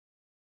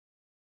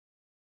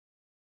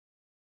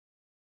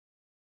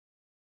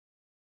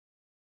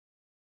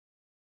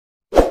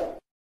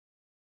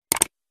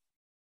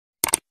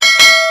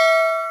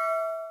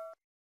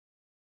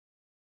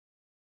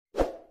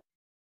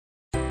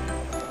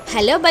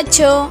Hello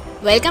बच्चों,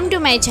 welcome to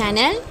my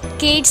channel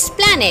kids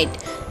planet.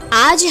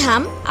 आज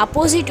हम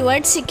अपोजिट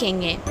वर्ड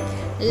सीखेंगे।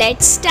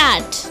 Let's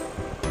start.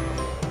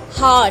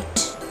 Hot,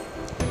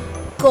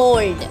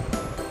 cold,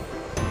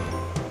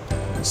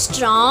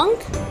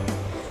 strong,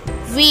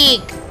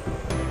 week,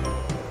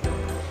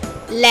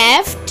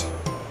 left,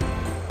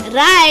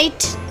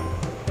 right,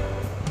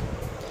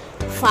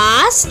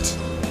 fast,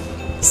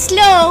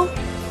 slow,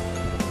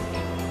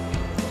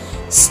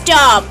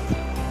 stop,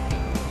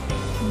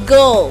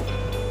 go,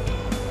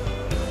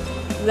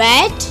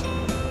 wet,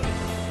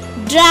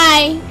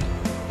 dry,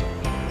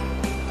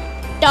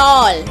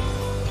 tall,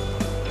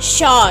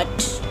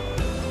 short,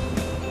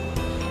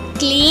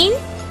 clean,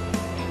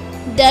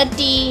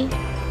 dirty,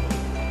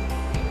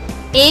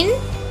 in,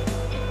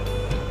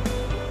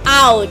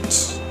 out,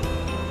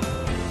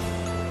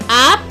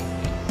 up,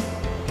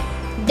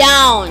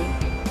 down,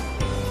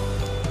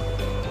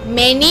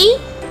 many,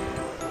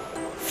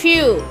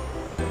 few,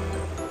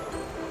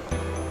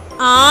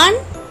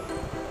 on,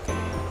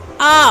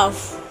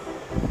 off,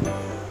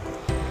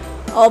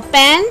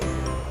 open,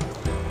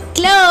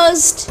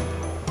 closed,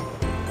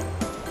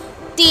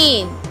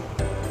 thin,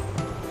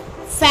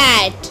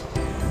 fat,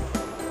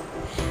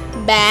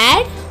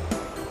 bad,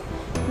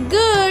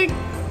 good,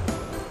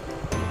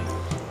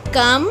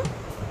 come,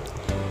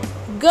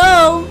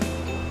 go,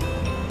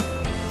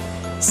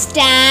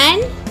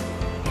 stand,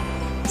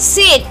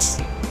 sit,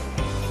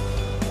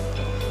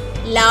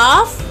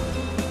 laugh,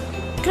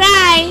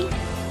 cry,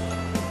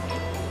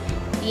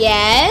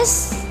 yes,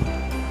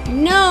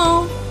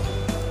 no,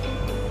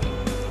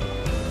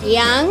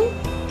 young,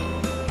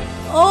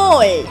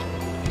 old,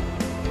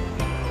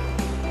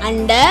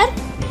 under,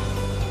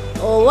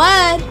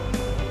 over,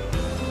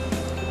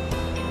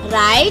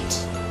 right,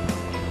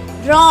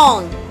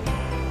 wrong,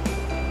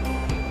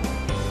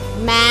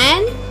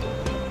 man,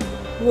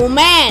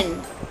 woman,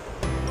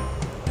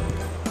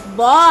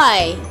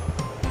 boy,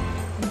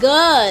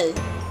 girl,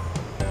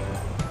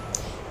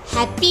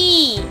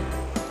 happy,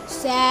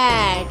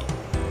 sad,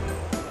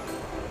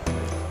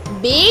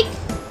 big,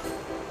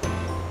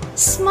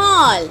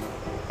 small,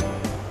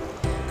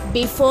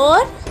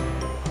 before,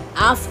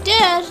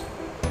 after,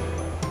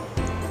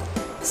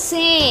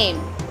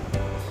 same,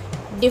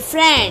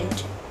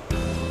 different,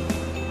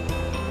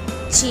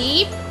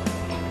 cheap,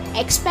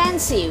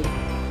 expensive,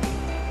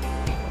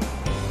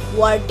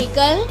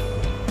 vertical,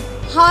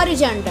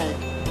 horizontal,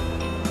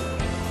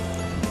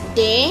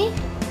 day,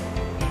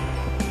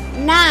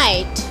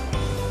 night.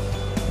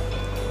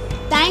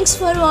 Thanks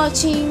for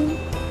watching.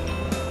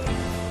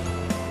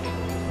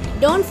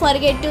 Don't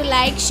forget to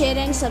like, share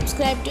and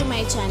subscribe to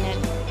my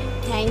channel.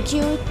 Thank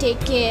you. Take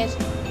care.